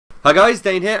Hi guys,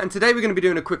 Dane here, and today we're going to be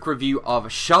doing a quick review of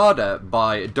Shada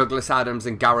by Douglas Adams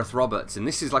and Gareth Roberts. And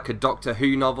this is like a Doctor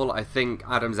Who novel. I think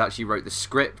Adams actually wrote the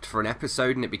script for an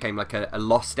episode and it became like a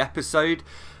lost episode.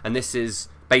 And this is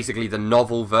basically the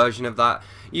novel version of that.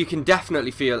 You can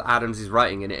definitely feel Adams'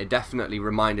 writing in it. It definitely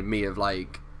reminded me of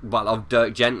of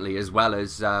Dirk Gently as well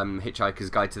as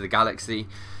Hitchhiker's Guide to the Galaxy.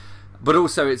 But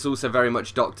also, it's also very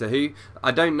much Doctor Who.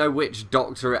 I don't know which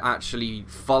Doctor it actually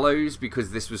follows because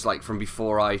this was like from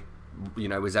before I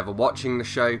was ever watching the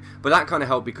show, but that kind of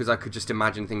helped because I could just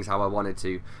imagine things how I wanted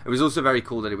to. It was also very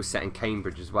cool that it was set in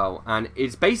Cambridge as well, and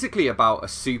it's basically about a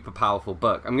super powerful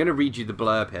book. I'm going to read you the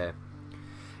blurb here.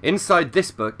 Inside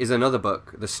this book is another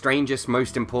book, the strangest,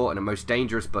 most important and most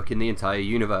dangerous book in the entire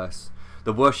universe.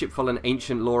 The worshipful and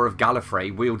ancient law of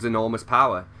Gallifrey wields enormous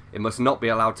power. It must not be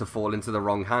allowed to fall into the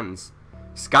wrong hands.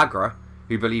 Skagra,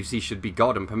 who believes he should be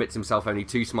God and permits himself only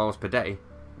 2 smiles per day,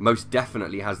 most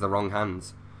definitely has the wrong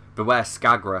hands. Beware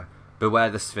Skagra, beware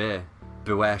the sphere,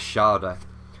 beware Shada.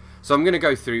 So I'm going to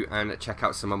go through and check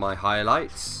out some of my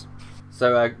highlights.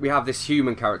 So we have this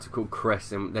human character called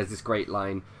Chris, and there's this great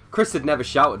line. Chris had never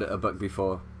shouted at a book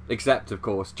before, except of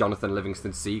course Jonathan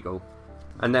Livingston Seagull.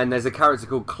 And then there's a character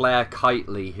called Claire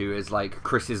Kiteley, who is like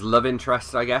Chris's love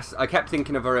interest, I guess. I kept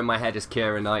thinking of her in my head as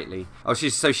Keira Knightley. Oh,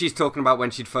 she's talking about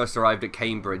when she'd first arrived at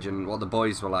Cambridge and what the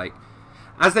boys were like.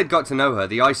 As they'd got to know her,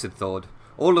 the ice had thawed.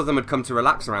 All of them had come to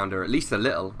relax around her, at least a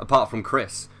little, apart from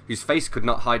Chris, whose face could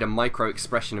not hide a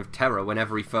micro-expression of terror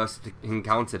whenever he first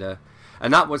encountered her.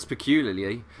 And that was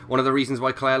peculiarly one of the reasons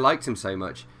why Claire liked him so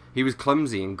much. He was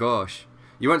clumsy and gauche.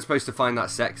 You weren't supposed to find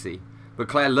that sexy. But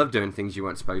Claire loved doing things you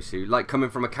weren't supposed to, like coming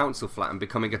from a council flat and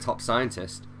becoming a top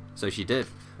scientist. So she did.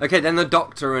 Okay, then the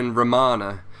Doctor and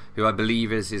Romana, who I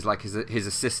believe is like his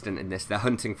assistant in this, they're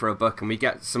hunting for a book, and we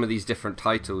get some of these different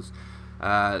titles.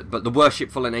 But the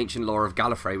worshipful and ancient law of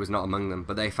Gallifrey was not among them.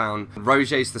 But they found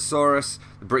Roget's Thesaurus,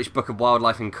 the British Book of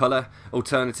Wildlife in Colour,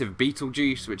 Alternative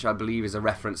Beetlejuice, which I believe is a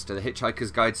reference to the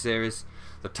Hitchhiker's Guide series,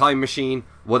 The Time Machine,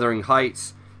 Wuthering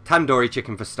Heights, Tandoori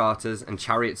Chicken for starters, and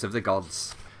Chariots of the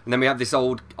Gods. And then we have this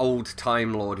old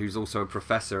Time Lord who's also a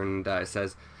professor, and it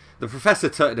says, the professor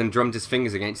tutted and drummed his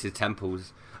fingers against his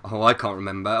temples. Oh, I can't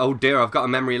remember. Oh dear, I've got a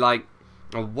memory like...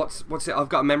 Oh, what's it I've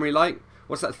got a memory like?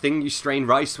 What's that thing you strain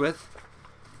rice with?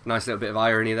 Nice little bit of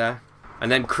irony there.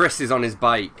 And then Chris is on his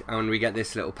bike, and we get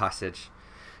this little passage.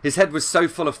 His head was so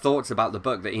full of thoughts about the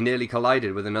book that he nearly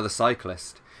collided with another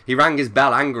cyclist. He rang his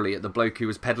bell angrily at the bloke who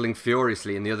was pedalling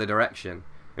furiously in the other direction.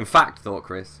 In fact, thought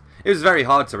Chris, it was very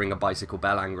hard to ring a bicycle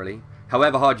bell angrily.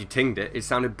 However hard you tinged it, it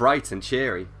sounded bright and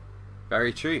cheery.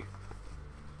 Very true.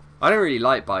 I don't really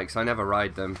like bikes, I never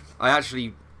ride them. I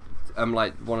actually am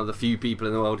like one of the few people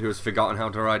in the world who has forgotten how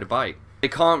to ride a bike. They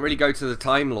can't really go to the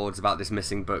Time Lords about this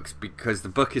missing book because the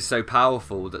book is so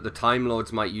powerful that the Time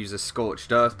Lords might use a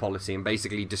scorched earth policy and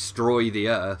basically destroy the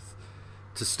earth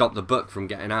to stop the book from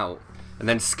getting out. And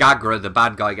then Skagra, the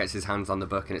bad guy, gets his hands on the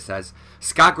book and it says,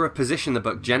 Skagra positioned the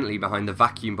book gently behind the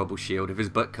vacuum bubble shield of his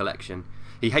book collection.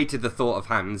 He hated the thought of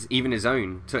hands, even his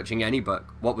own, touching any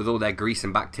book, what with all their grease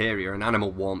and bacteria and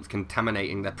animal warmth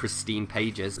contaminating their pristine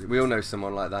pages. We all know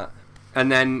someone like that.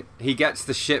 And then he gets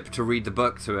the ship to read the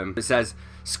book to him. It says,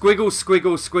 squiggle,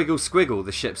 squiggle, squiggle, squiggle,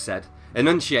 the ship said,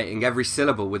 enunciating every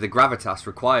syllable with the gravitas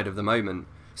required of the moment.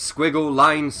 Squiggle,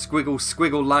 line, squiggle,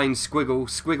 squiggle, line, squiggle,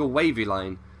 squiggle, wavy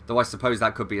line. Though I suppose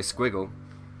that could be a squiggle.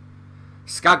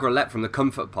 Skagra leapt from the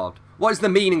comfort pod. What is the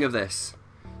meaning of this?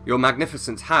 Your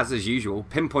magnificence has, as usual,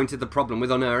 pinpointed the problem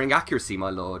with unerring accuracy, my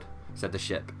lord, said the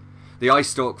ship. The eye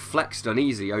stalk flexed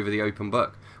uneasily over the open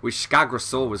book, which Skagra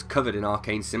saw was covered in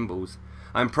arcane symbols.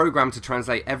 I am programmed to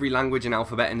translate every language and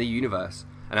alphabet in the universe,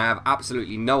 and I have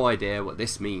absolutely no idea what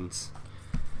this means.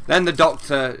 Then the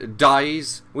Doctor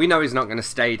dies. We know he's not going to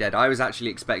stay dead. I was actually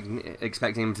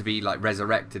expecting him to be like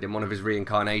resurrected in one of his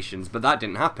reincarnations, but that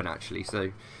didn't happen actually,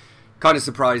 so kind of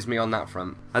surprised me on that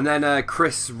front. And then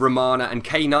Chris, Romana, and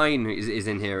K9 is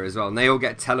in here as well, and they all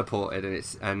get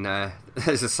teleported, and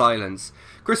there's a silence.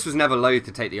 Chris was never loath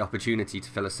to take the opportunity to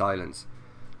fill a silence.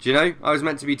 Do you know, I was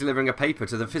meant to be delivering a paper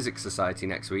to the Physics Society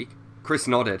next week. Chris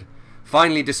nodded,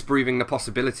 finally disproving the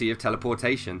possibility of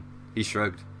teleportation. He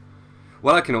shrugged.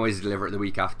 Well, I can always deliver it the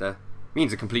week after.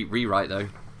 Means a complete rewrite, though.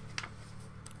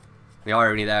 The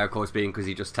irony there, of course, being because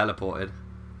he just teleported.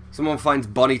 Someone finds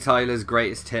Bonnie Tyler's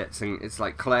greatest hits, and it's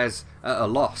like Claire's at a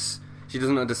loss. She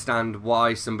doesn't understand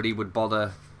why somebody would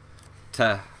bother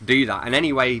to do that. And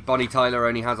anyway, Bonnie Tyler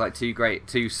only has like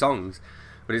two songs.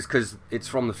 But it's because it's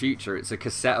from the future. It's a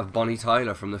cassette of Bonnie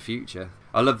Tyler from the future.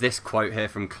 I love this quote here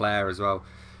from Claire as well.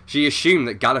 She assumed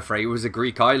that Gallifrey was a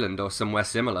Greek island or somewhere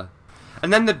similar.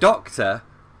 And then the Doctor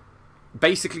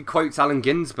basically quotes Allen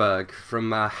Ginsberg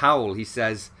from Howl. He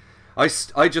says, I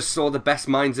just saw the best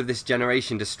minds of this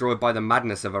generation destroyed by the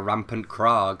madness of a rampant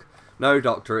Krag. No,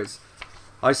 Doctor, it's...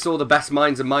 I saw the best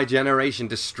minds of my generation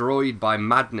destroyed by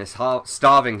madness,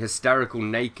 starving, hysterical,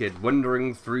 naked,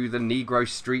 wandering through the Negro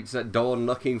streets at dawn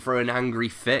looking for an angry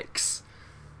fix.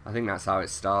 I think that's how it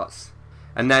starts.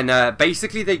 And then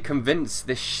basically they convince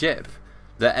this ship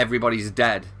that everybody's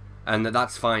dead and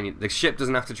that's fine. The ship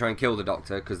doesn't have to try and kill the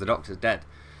Doctor because the Doctor's dead.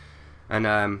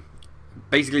 And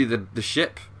basically the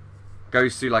ship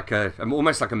goes through like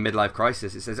almost like a midlife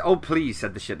crisis. It says, "Oh please,"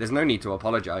 said the ship, "there's no need to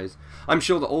apologise. I'm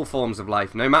sure that all forms of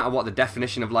life, no matter what the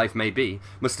definition of life may be,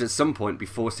 must at some point be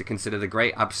forced to consider the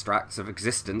great abstracts of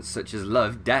existence such as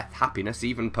love, death, happiness,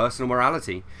 even personal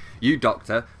morality. You,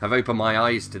 Doctor, have opened my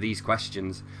eyes to these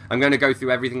questions. I'm going to go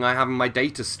through everything I have in my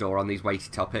data store on these weighty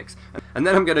topics, and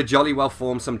then I'm going to jolly well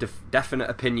form some definite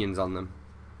opinions on them."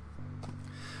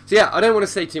 So yeah, I don't want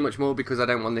to say too much more because I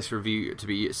don't want this review to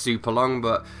be super long,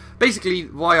 but basically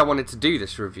why I wanted to do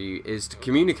this review is to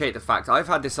communicate the fact I've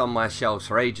had this on my shelves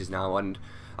for ages now, and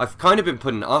I've kind of been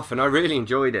putting it off, and I really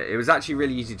enjoyed it. It was actually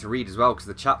really easy to read as well because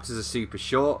the chapters are super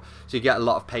short, so you get a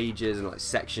lot of pages and like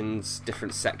sections,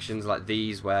 different sections like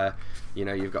these where, you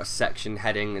know, you've got a section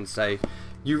heading, and so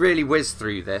you really whiz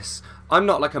through this. I'm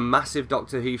not like a massive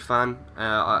Doctor Who fan.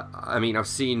 I mean, I've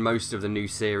seen most of the new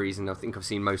series, and I think I've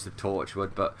seen most of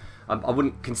Torchwood, but I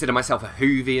wouldn't consider myself a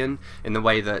Whovian in the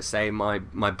way that, say, my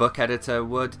book editor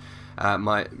would.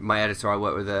 My editor I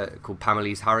work with, called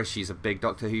Pamela Harris, she's a big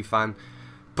Doctor Who fan.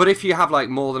 But if you have like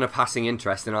more than a passing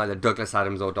interest in either Douglas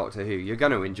Adams or Doctor Who, you're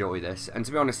going to enjoy this. And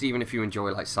to be honest, even if you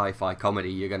enjoy like sci-fi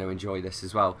comedy, you're going to enjoy this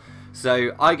as well.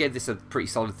 So I gave this a pretty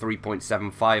solid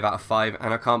 3.75 out of 5,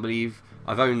 and I can't believe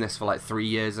I've owned this for like 3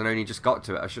 years and only just got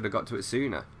to it. I should have got to it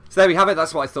sooner. So there we have it.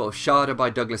 That's what I thought of Shada by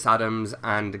Douglas Adams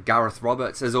and Gareth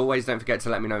Roberts. As always, don't forget to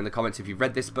let me know in the comments if you've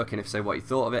read this book, and if so, what you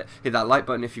thought of it. Hit that like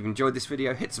button if you've enjoyed this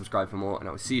video, hit subscribe for more, and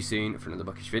I will see you soon for another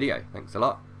bookish video. Thanks a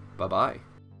lot. Bye bye.